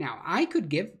 Now I could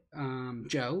give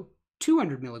Joe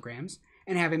 200 milligrams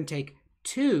and have him take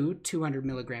 200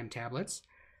 milligram tablets,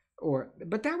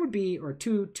 but that would be, or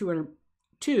 200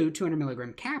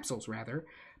 milligram capsules rather,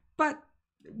 but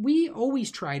we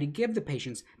always try to give the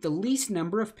patients the least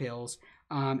number of pills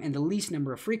and the least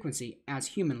number of frequency as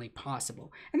humanly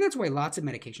possible. And that's why lots of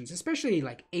medications, especially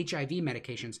like HIV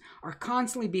medications, are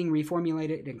constantly being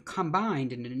reformulated and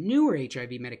combined into newer HIV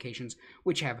medications,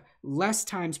 which have less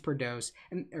times per dose,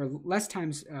 or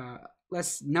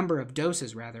less number of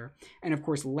doses rather, and of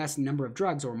course less number of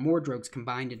drugs or more drugs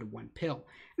combined into one pill.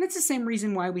 And that's the same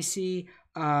reason why we see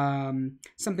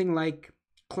something like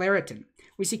Claritin.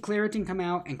 We see Claritin come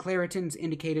out, and Claritin's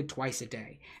indicated twice a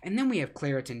day. And then we have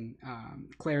Claritin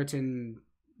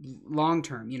long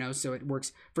term, so it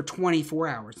works for 24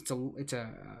 hours. It's a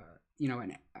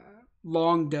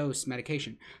long dose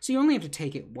medication. So you only have to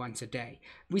take it once a day.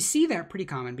 We see that pretty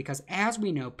common because, as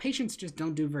we know, patients just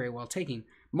don't do very well taking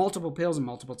multiple pills and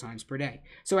multiple times per day.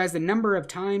 So as the number of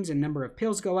times and number of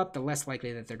pills go up, the less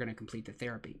likely that they're going to complete the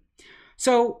therapy.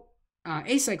 So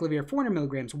acyclovir, 400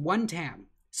 milligrams, 1 tab.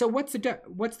 So what's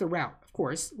the route? Of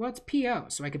course, well, it's PO.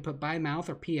 So I could put by mouth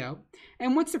or PO.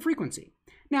 And what's the frequency?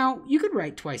 Now, you could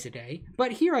write twice a day,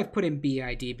 but here I've put in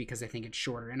BID because I think it's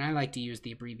shorter, and I like to use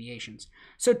the abbreviations.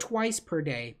 So twice per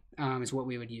day is what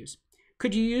we would use.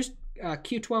 Could you use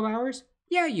Q12 hours?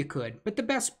 Yeah, you could, but the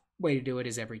best way to do it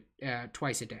is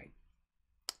twice a day.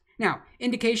 Now,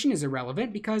 indication is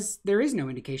irrelevant because there is no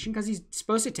indication because he's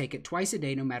supposed to take it twice a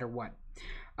day no matter what.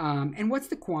 And what's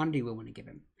the quantity we want to give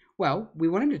him? Well, we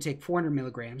want him to take 400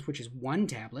 milligrams, which is 1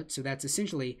 tablet. So that's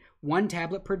essentially 1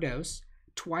 tablet per dose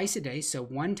twice a day. So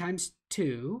 1 times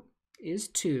 2 is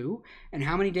 2. And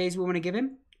how many days we want to give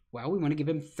him? Well, we want to give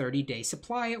him 30-day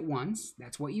supply at once.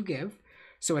 That's what you give.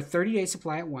 So a 30-day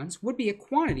supply at once would be a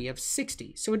quantity of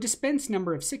 60. So a dispense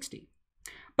number of 60.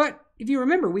 But if you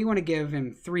remember, we want to give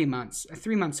him 3 months, a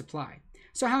 3-month supply.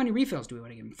 So how many refills do we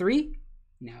want to give him? 3?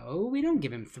 No, we don't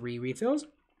give him 3 refills.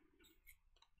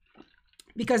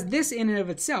 Because this in and of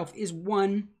itself is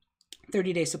 1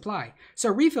 30-day supply. So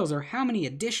refills are how many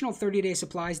additional 30-day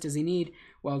supplies does he need?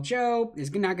 Well, Joe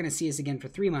is not going to see us again for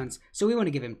 3 months, so we want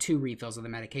to give him 2 refills of the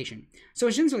medication. So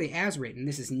essentially, as written,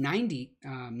 this is 90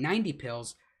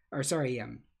 pills, or sorry,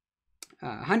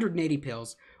 180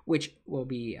 pills, which will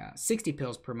be 60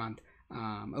 pills per month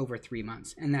over 3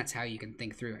 months. And that's how you can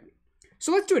think through it.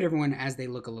 So let's do it, everyone, as they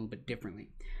look a little bit differently.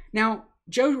 Now,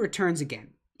 Joe returns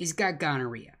again. He's got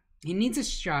gonorrhea. He needs a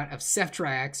shot of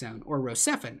ceftriaxone or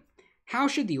Rocephin. How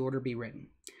should the order be written?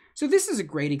 So this is a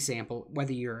great example,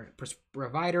 whether you're a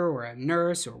provider or a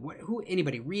nurse or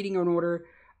anybody reading an order,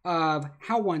 of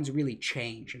how ones really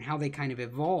change and how they kind of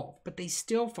evolve, but they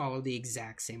still follow the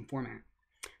exact same format.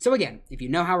 So again, if you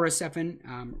know how Rocephin,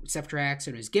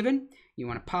 ceftriaxone is given, you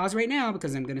want to pause right now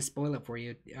because I'm going to spoil it for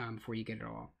you before you get it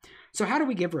all. So how do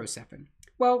we give Rocephin?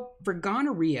 Well, for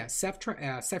gonorrhea,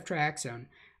 ceftriaxone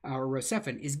or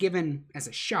Rocephin is given as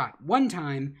a shot one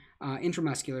time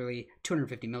intramuscularly,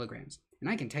 250 milligrams. And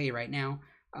I can tell you right now,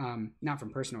 not from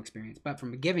personal experience, but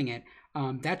from giving it,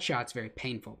 that shot's very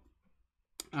painful.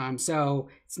 So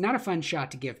it's not a fun shot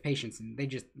to give patients, and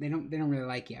they don't really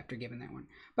like you after giving that one.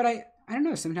 But I don't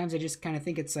know. Sometimes I just kind of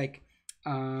think it's like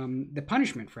the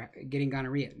punishment for getting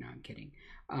gonorrhea. No, I'm kidding.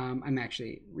 I'm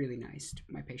actually really nice to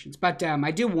my patients, but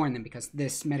I do warn them because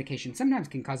this medication sometimes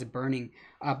can cause a burning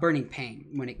pain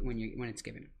when it's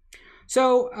given.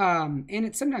 So and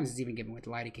it sometimes is even given with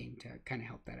lidocaine to kind of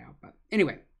help that out. But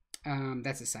anyway,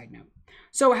 that's a side note.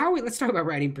 So let's talk about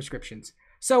writing prescriptions.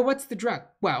 So what's the drug?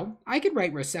 Well, I could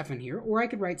write Rocephin here, or I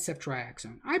could write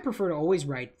ceftriaxone. I prefer to always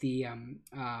write the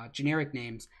generic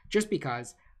names just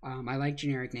because I like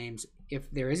generic names. If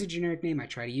there is a generic name, I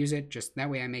try to use it. Just that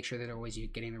way I make sure that I'm always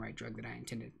getting the right drug that I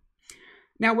intended.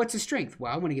 Now, what's the strength?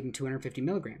 Well, I want to give him 250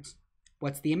 milligrams.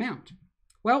 What's the amount?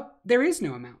 Well, there is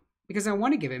no amount because I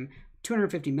want to give him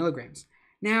 250 milligrams.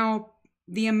 Now,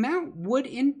 the amount would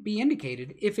be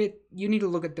indicated if you need to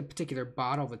look at the particular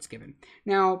bottle that's given.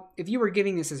 Now, if you were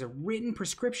giving this as a written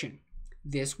prescription,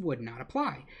 this would not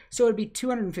apply. So it would be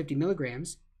 250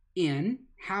 milligrams in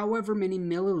however many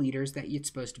milliliters that it's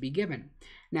supposed to be given.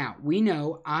 Now, we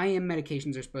know IM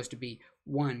medications are supposed to be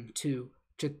 1, 2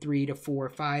 to 3 to 4,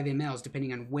 5 mLs,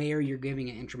 depending on where you're giving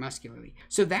it intramuscularly.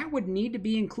 So that would need to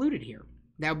be included here.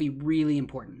 That would be really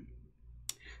important.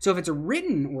 So if it's a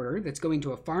written order that's going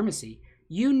to a pharmacy,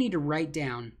 you need to write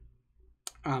down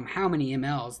how many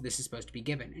mLs this is supposed to be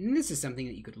given. And this is something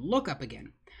that you could look up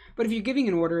again. But if you're giving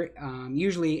an order,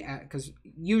 usually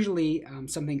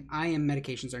something IM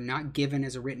medications are not given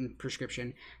as a written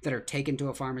prescription that are taken to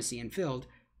a pharmacy and filled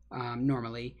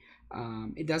normally.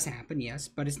 It does happen, yes,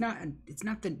 but it's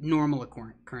not the normal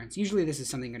occurrence. Usually this is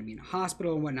something going to be in a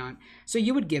hospital and whatnot. So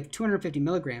you would give 250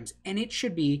 milligrams, and it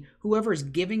should be whoever's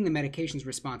giving the medication's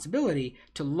responsibility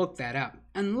to look that up,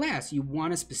 unless you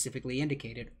want to specifically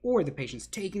indicate it, or the patient's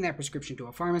taking that prescription to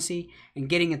a pharmacy and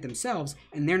getting it themselves,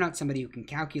 and they're not somebody who can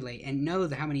calculate and know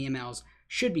how many mLs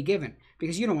should be given,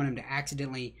 because you don't want them to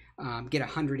accidentally get a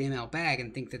 100 ml bag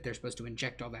and think that they're supposed to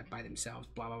inject all that by themselves,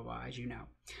 blah, blah, blah, as you know.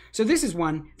 So this is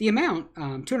one. The amount,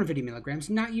 250 milligrams,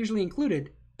 not usually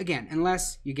included, again,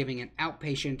 unless you're giving an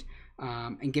outpatient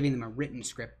and giving them a written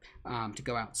script to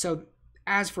go out. So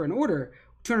as for an order,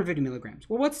 250 milligrams.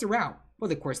 Well, what's the route?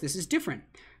 Well, of course, this is different.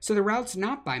 So the route's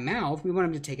not by mouth. We want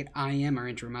them to take it IM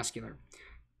or intramuscular.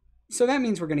 So that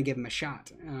means we're going to give them a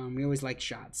shot. We always like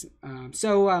shots.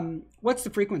 So what's the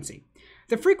frequency?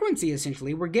 The frequency,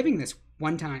 essentially, we're giving this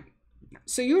one time.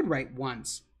 So you would write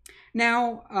once.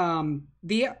 Now,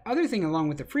 the other thing along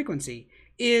with the frequency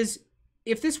is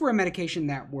if this were a medication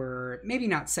that were maybe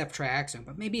not ceftriaxone,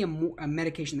 but maybe a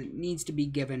medication that needs to be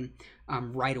given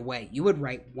right away, you would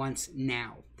write once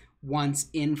now, once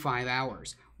in 5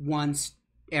 hours, once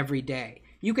every day.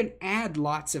 You can add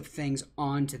lots of things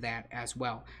onto that as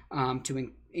well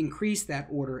to increase that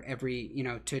order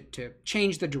to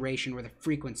change the duration or the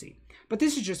frequency. But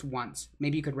this is just once.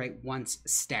 Maybe you could write once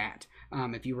stat.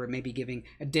 If you were maybe giving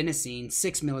adenosine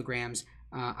 6 milligrams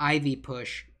IV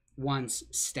push once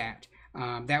stat.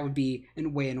 That would be a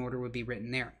way an order would be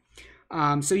written there.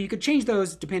 So you could change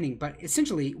those depending, but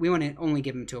essentially we want to only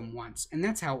give them to them once, and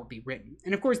that's how it would be written.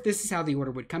 And of course, this is how the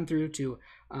order would come through to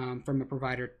from a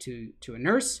provider to a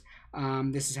nurse.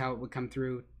 This is how it would come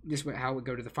through. This is how it would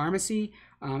go to the pharmacy,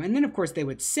 and then of course they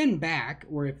would send back,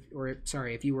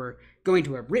 if you were going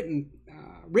to a written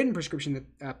prescription that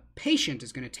a patient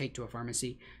is going to take to a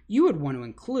pharmacy, you would want to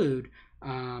include,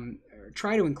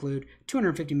 try to include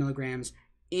 250 milligrams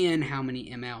in how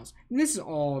many mLs. And this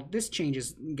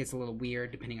gets a little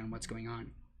weird depending on what's going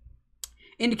on.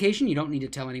 Indication, you don't need to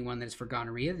tell anyone that it's for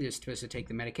gonorrhea. They're supposed to take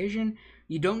the medication.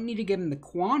 You don't need to give them the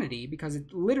quantity because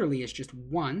it literally is just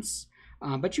once.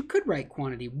 But you could write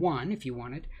quantity 1 if you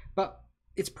wanted, but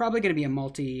it's probably going to be a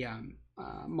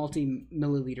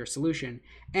multi-milliliter solution.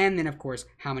 And then, of course,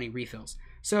 how many refills.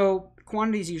 So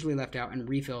quantity is usually left out, and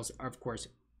refills, are, of course,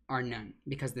 are none,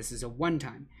 because this is a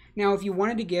one-time. Now, if you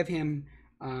wanted to give him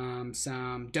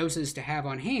some doses to have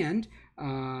on hand,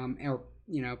 or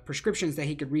prescriptions that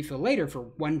he could refill later for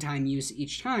one-time use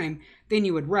each time, then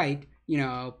you would write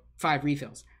 5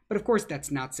 refills. But of course,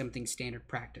 that's not something standard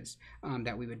practice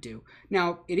that we would do.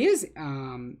 Now, it is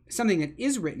something that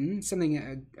is written,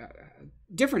 something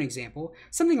different example,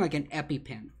 something like an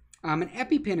EpiPen. An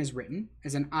EpiPen is written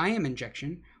as an IM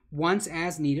injection once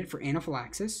as needed for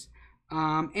anaphylaxis,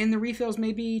 and the refills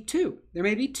may be 2. There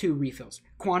may be 2 refills,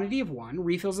 quantity of 1,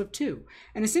 refills of 2.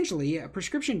 And essentially, a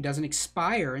prescription doesn't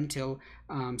expire until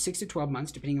 6 to 12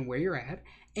 months, depending on where you're at.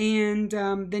 And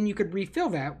then you could refill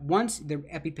that. Once the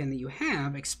EpiPen that you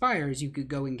have expires, you could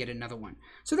go and get another one.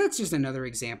 So that's just another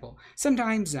example.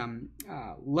 Sometimes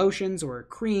lotions or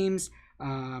creams,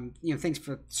 things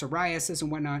for psoriasis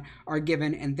and whatnot are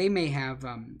given, and they may have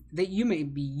that you may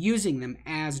be using them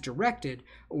as directed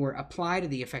or apply to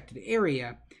the affected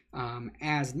area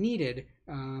as needed,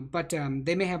 but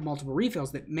they may have multiple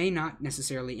refills that may not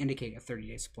necessarily indicate a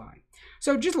 30-day supply.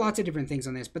 So just lots of different things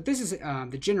on this, but this is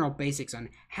the general basics on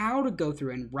how to go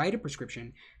through and write a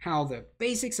prescription, how the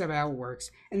basics of how it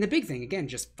works, and the big thing, again,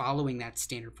 just following that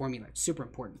standard formula. It's super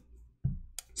important.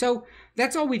 So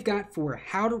that's all we've got for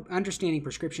how to understanding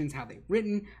prescriptions, how they're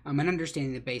written, and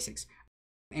understanding the basics.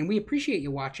 And we appreciate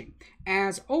you watching.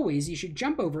 As always, you should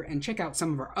jump over and check out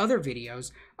some of our other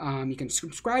videos. You can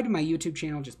subscribe to my YouTube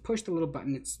channel. Just push the little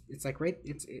button. It's like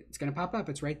it's going to pop up.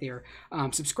 It's right there.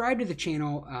 Subscribe to the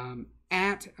channel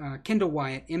at Kendall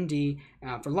Wyatt MD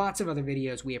for lots of other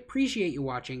videos. We appreciate you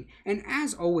watching. And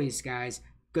as always, guys,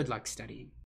 good luck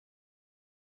studying.